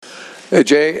Hey,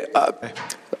 Jay,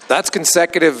 that's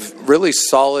consecutive, really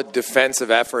solid defensive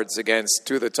efforts against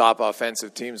two of the top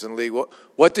offensive teams in the league.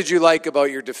 What did you like about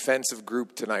your defensive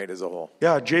group tonight as a whole?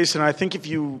 Yeah, Jason, I think if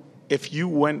you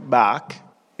went back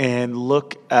and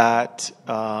look at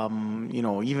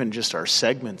even just our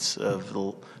segments of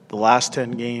the last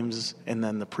 10 games and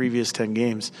then the previous 10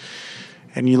 games,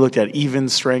 and you looked at even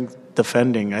strength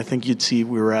defending, I think you'd see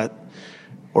we were at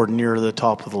or near the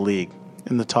top of the league,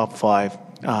 in the top 5.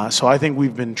 So I think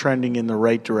we've been trending in the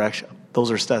right direction. Those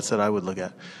are stats that I would look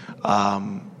at.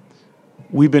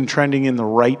 We've been trending in the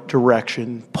right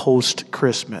direction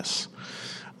post-Christmas.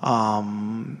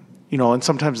 And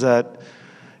sometimes that,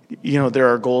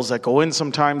 there are goals that go in,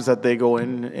 sometimes that they go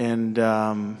in, and,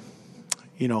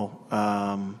 you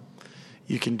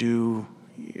can do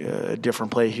a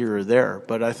different play here or there.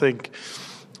 But I think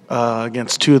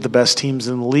against two of the best teams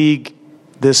in the league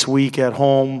this week at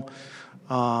home,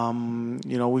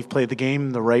 we've played the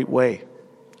game the right way.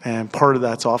 And part of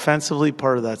that's offensively,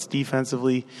 part of that's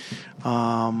defensively.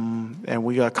 And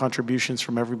we got contributions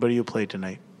from everybody who played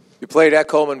tonight. You played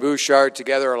Ekholm and Bouchard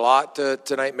together a lot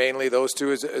tonight, mainly those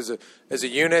two as a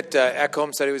unit.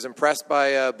 Ekholm said he was impressed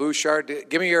by Bouchard.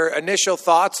 Give me your initial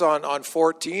thoughts on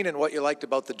 14 and what you liked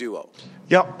about the duo.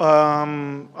 Yeah,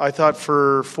 I thought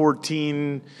for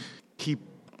 14, he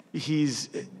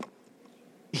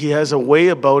has a way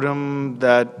about him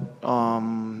that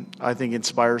I think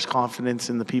inspires confidence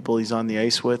in the people he's on the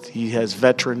ice with. He has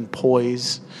veteran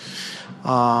poise.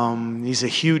 He's a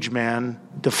huge man,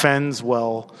 defends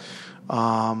well,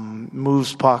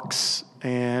 moves pucks,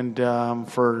 and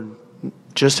for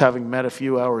just having met a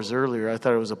few hours earlier, I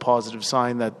thought it was a positive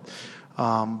sign that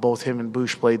both him and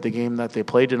Bouch played the game that they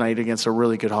played tonight against a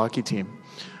really good hockey team.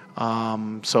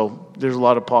 So there's a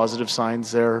lot of positive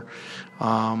signs there.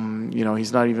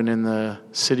 He's not even in the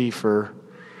city for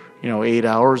 8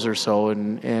 hours or so,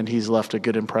 and he's left a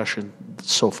good impression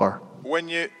so far. When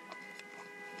you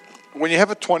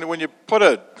put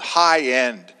a high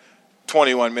end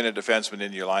 21-minute defenseman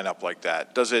in your lineup like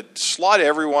that, does it slot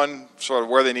everyone sort of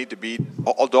where they need to be?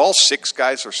 Do all 6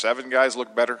 guys or 7 guys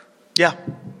look better? Yeah,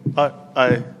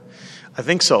 I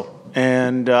think so,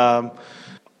 and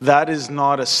that is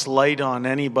not a slight on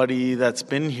anybody that's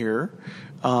been here.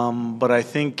 But I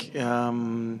think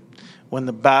when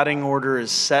the batting order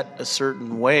is set a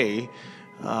certain way,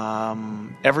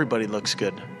 everybody looks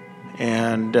good.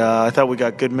 And I thought we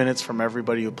got good minutes from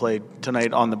everybody who played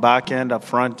tonight on the back end, up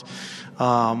front.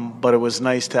 But it was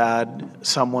nice to add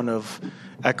someone of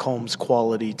Ekholm's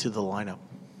quality to the lineup.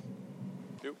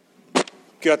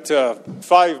 Got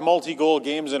 5 multi-goal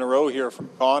games in a row here from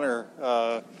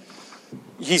Connor.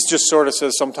 He's just sort of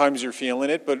says sometimes you're feeling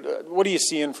it, but what are you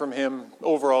seeing from him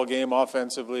overall game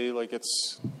offensively? Like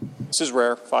this is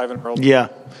rare, 5 in a row. Yeah,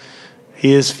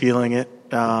 he is feeling it.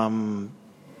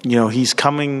 He's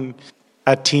coming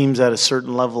at teams at a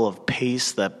certain level of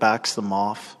pace that backs them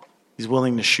off. He's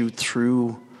willing to shoot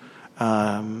through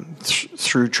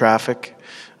traffic.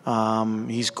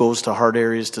 He goes to hard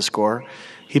areas to score.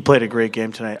 He played a great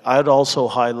game tonight. I'd also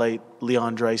highlight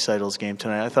Leon Draisaitl's game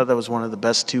tonight. I thought that was one of the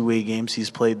best two-way games he's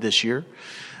played this year.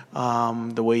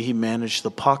 The way he managed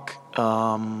the puck.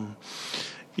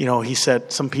 He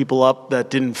set some people up that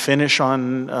didn't finish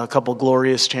on a couple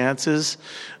glorious chances.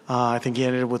 I think he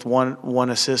ended with one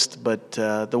assist, but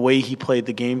the way he played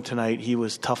the game tonight, he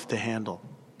was tough to handle.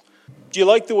 Do you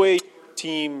like the way your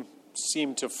team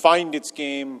seemed to find its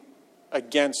game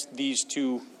against these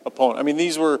two opponents? I mean,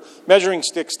 these were measuring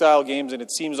stick style games, and it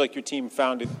seems like your team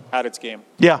had its game.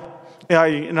 Yeah,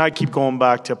 and I keep going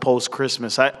back to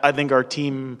post-Christmas. I think our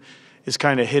team is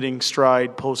kind of hitting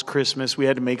stride post-Christmas. We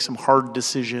had to make some hard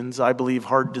decisions. I believe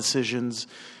hard decisions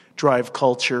drive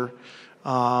culture,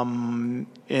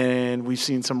 and we've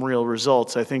seen some real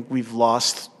results. I think we've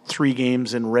lost 3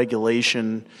 games in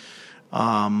regulation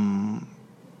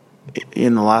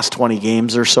in the last 20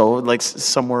 games or so, like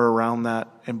somewhere around that.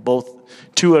 And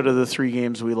 2 out of the 3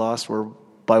 games we lost were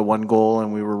by 1 goal,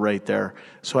 and we were right there.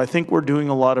 So I think we're doing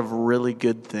a lot of really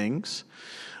good things.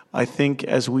 I think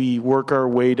as we work our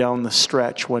way down the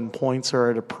stretch, when points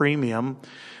are at a premium,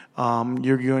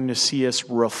 you're going to see us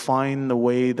refine the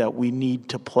way that we need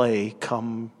to play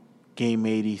come game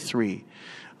 83.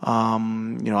 I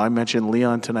mentioned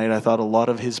Leon tonight. I thought a lot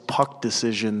of his puck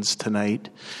decisions tonight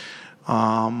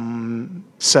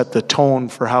set the tone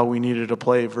for how we needed to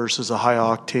play versus a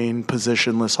high-octane,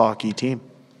 positionless hockey team.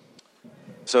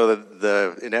 So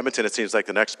in Edmonton, it seems like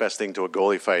the next best thing to a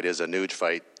goalie fight is a Nuge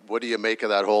fight. What do you make of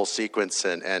that whole sequence,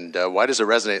 and why does it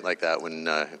resonate like that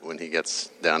when he gets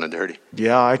down and dirty?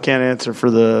 Yeah, I can't answer for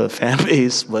the fan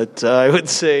base, but I would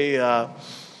say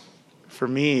for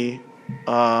me,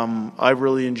 I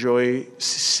really enjoy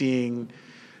seeing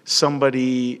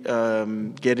somebody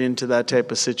get into that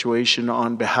type of situation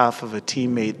on behalf of a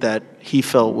teammate that he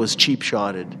felt was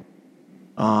cheap-shotted.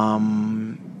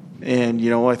 And,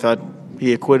 I thought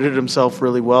he acquitted himself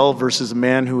really well versus a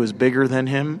man who was bigger than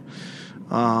him.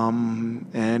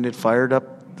 And it fired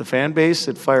up the fan base.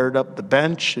 It fired up the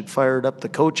bench. It fired up the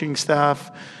coaching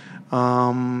staff.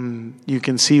 You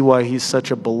can see why he's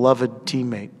such a beloved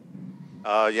teammate.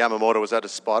 Yamamoto, was that a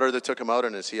spotter that took him out,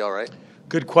 and is he all right?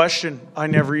 Good question. I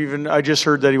just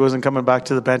heard that he wasn't coming back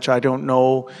to the bench. I don't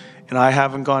know, and I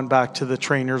haven't gone back to the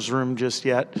trainer's room just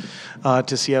yet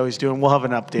to see how he's doing. We'll have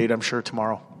an update, I'm sure,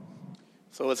 tomorrow.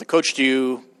 So as a coach, do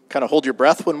you kind of hold your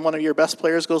breath when one of your best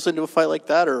players goes into a fight like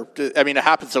that? Or, it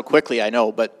happens so quickly, I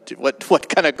know, but what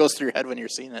kind of goes through your head when you're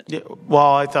seeing it? Yeah,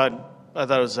 well, I thought it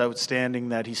was outstanding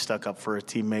that he stuck up for a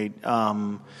teammate.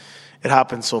 It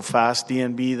happened so fast,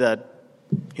 DNB, that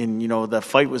that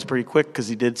fight was pretty quick because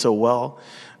he did so well.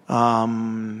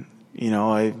 You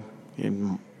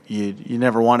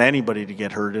never want anybody to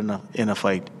get hurt in a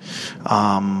fight.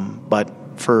 But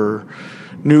for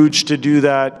Nuge to do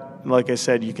that, like I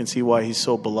said, you can see why he's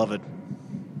so beloved.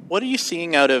 What are you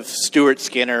seeing out of Stuart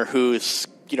Skinner, who's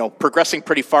progressing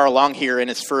pretty far along here in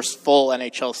his first full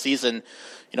NHL season?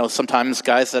 Sometimes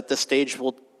guys at this stage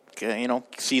will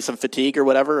see some fatigue or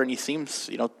whatever, and he seems,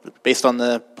 based on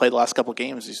the play the last couple of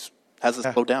games, he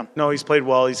hasn't slowed down. No, he's played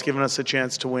well. He's given us a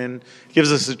chance to win.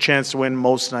 Gives us a chance to win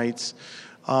most nights.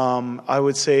 I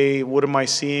would say, what am I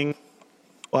seeing?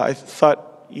 Well, I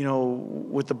thought,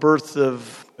 with the birth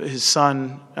of his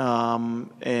son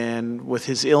and with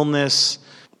his illness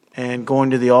and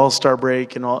going to the All-Star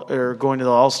break or going to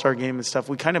the All-Star game and stuff,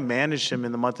 we kind of managed him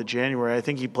in the month of January. I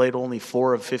think he played only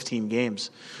 4 of 15 games.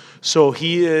 So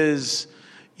he is,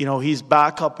 he's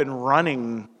back up and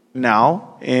running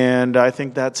now, and I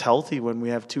think that's healthy when we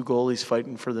have 2 goalies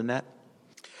fighting for the net.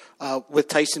 With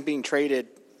Tyson being traded,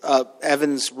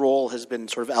 Evan's role has been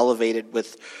sort of elevated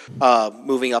with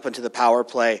moving up into the power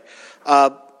play.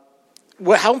 How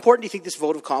important do you think this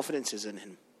vote of confidence is in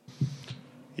him?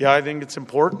 Yeah, I think it's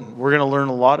important. We're going to learn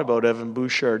a lot about Evan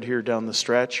Bouchard here down the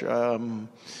stretch.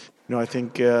 I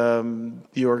think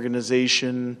the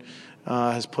organization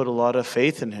has put a lot of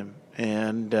faith in him.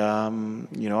 And,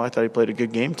 I thought he played a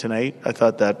good game tonight. I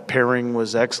thought that pairing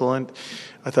was excellent.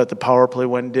 I thought the power play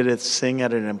went and did its thing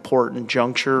at an important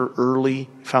juncture early,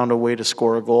 found a way to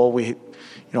score a goal.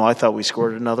 I thought we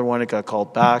scored another one. It got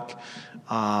called back.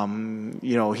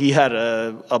 He had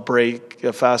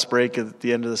a fast break at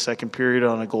the end of the second period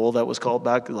on a goal that was called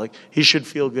back. He should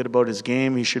feel good about his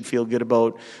game. He should feel good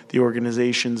about the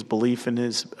organization's belief in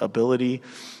his ability.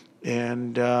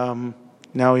 And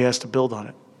now he has to build on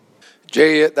it.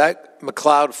 Jay, that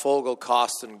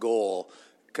McLeod-Foegele-Kostin goal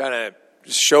kind of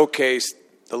showcased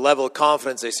the level of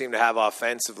confidence they seem to have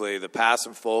offensively, the pass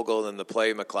from Foegele and the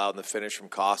play McLeod and the finish from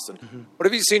Kostin. Mm-hmm. What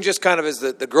have you seen just kind of as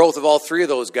the growth of all 3 of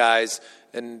those guys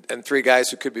and 3 guys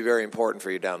who could be very important for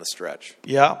you down the stretch?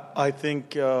 Yeah, I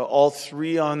think all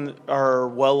 3 are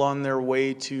well on their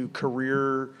way to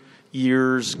career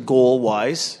years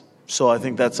goal-wise. So I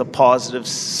think that's a positive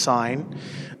sign.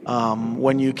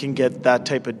 When you can get that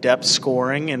type of depth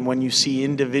scoring and when you see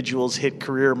individuals hit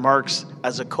career marks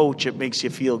as a coach, it makes you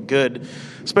feel good,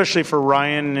 especially for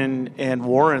Ryan and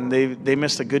Warren. They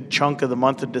missed a good chunk of the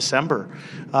month of December.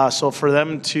 So for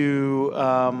them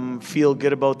to feel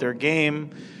good about their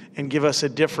game and give us a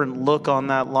different look on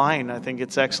that line, I think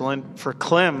it's excellent. For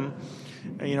Klim,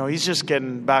 he's just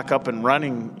getting back up and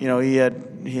running. He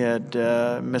had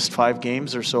missed 5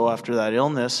 games or so after that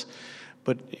illness.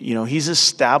 But, he's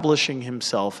establishing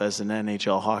himself as an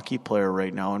NHL hockey player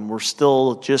right now, and we're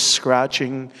still just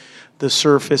scratching the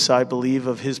surface, I believe,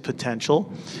 of his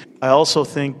potential. I also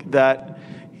think that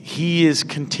he is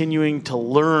continuing to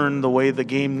learn the way the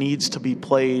game needs to be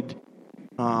played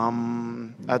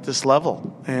at this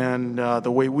level and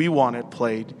the way we want it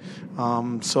played.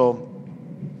 So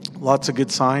lots of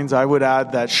good signs. I would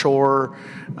add that Shore,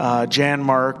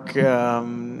 Janmark,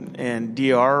 and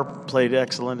DR played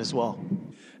excellent as well.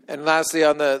 And lastly,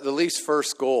 on the Leafs'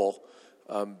 first goal,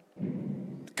 kind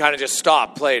of just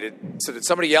stopped, played. So did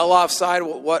somebody yell offside?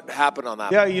 What happened on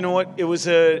that? Yeah, you know what? It was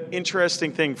an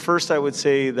interesting thing. First, I would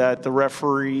say that the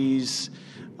referees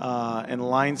and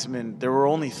linesmen, there were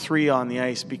only 3 on the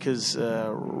ice because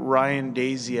Ryan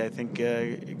Daisy, I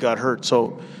think, got hurt.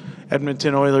 So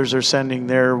Edmonton Oilers are sending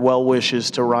their well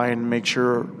wishes to Ryan to make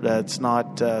sure that's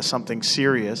not something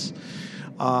serious.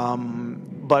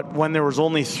 But when there was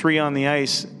only 3 on the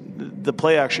ice, the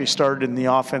play actually started in the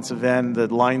offensive end. The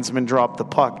linesman dropped the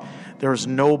puck. There was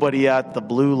nobody at the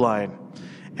blue line.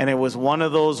 and it was one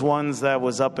of those ones that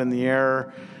was up in the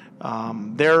air.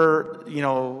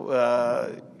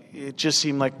 It just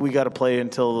seemed like we got to play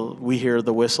until we hear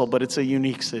the whistle, but it's a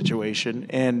unique situation.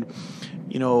 And,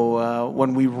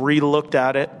 when we re-looked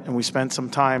at it and we spent some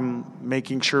time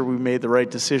making sure we made the right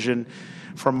decision,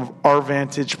 from our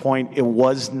vantage point, it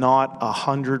was not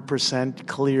 100%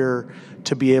 clear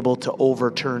to be able to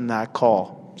overturn that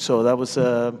call. So that was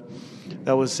a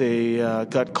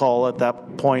gut call at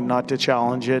that point not to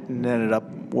challenge it, and ended up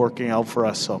working out for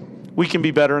us. So we can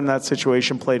be better in that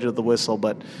situation, play to the whistle,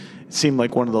 but it seemed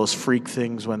like one of those freak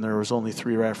things when there was only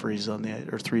 3 referees on the ice,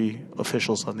 or 3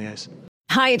 officials on the ice.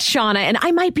 Hi, it's Shauna, and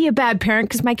I might be a bad parent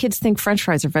because my kids think French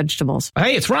fries are vegetables.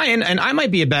 Hey, it's Ryan, and I might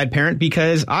be a bad parent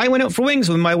because I went out for wings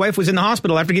when my wife was in the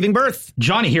hospital after giving birth.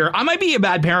 Johnny here. I might be a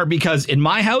bad parent because in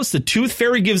my house, the tooth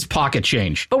fairy gives pocket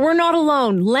change. But we're not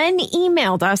alone. Len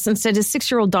emailed us and said his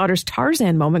 6-year-old daughter's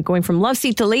Tarzan moment going from love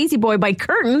seat to lazy boy by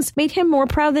curtains made him more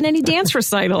proud than any dance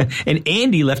recital. And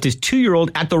Andy left his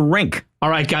 2-year-old at the rink. All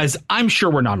right, guys, I'm sure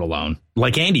we're not alone.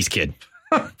 Like Andy's kid.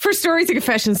 For stories and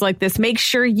confessions like this, make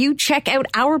sure you check out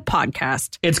our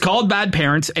podcast. It's called Bad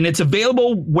Parents, and it's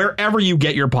available wherever you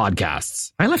get your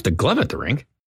podcasts. I left a glove at the rink.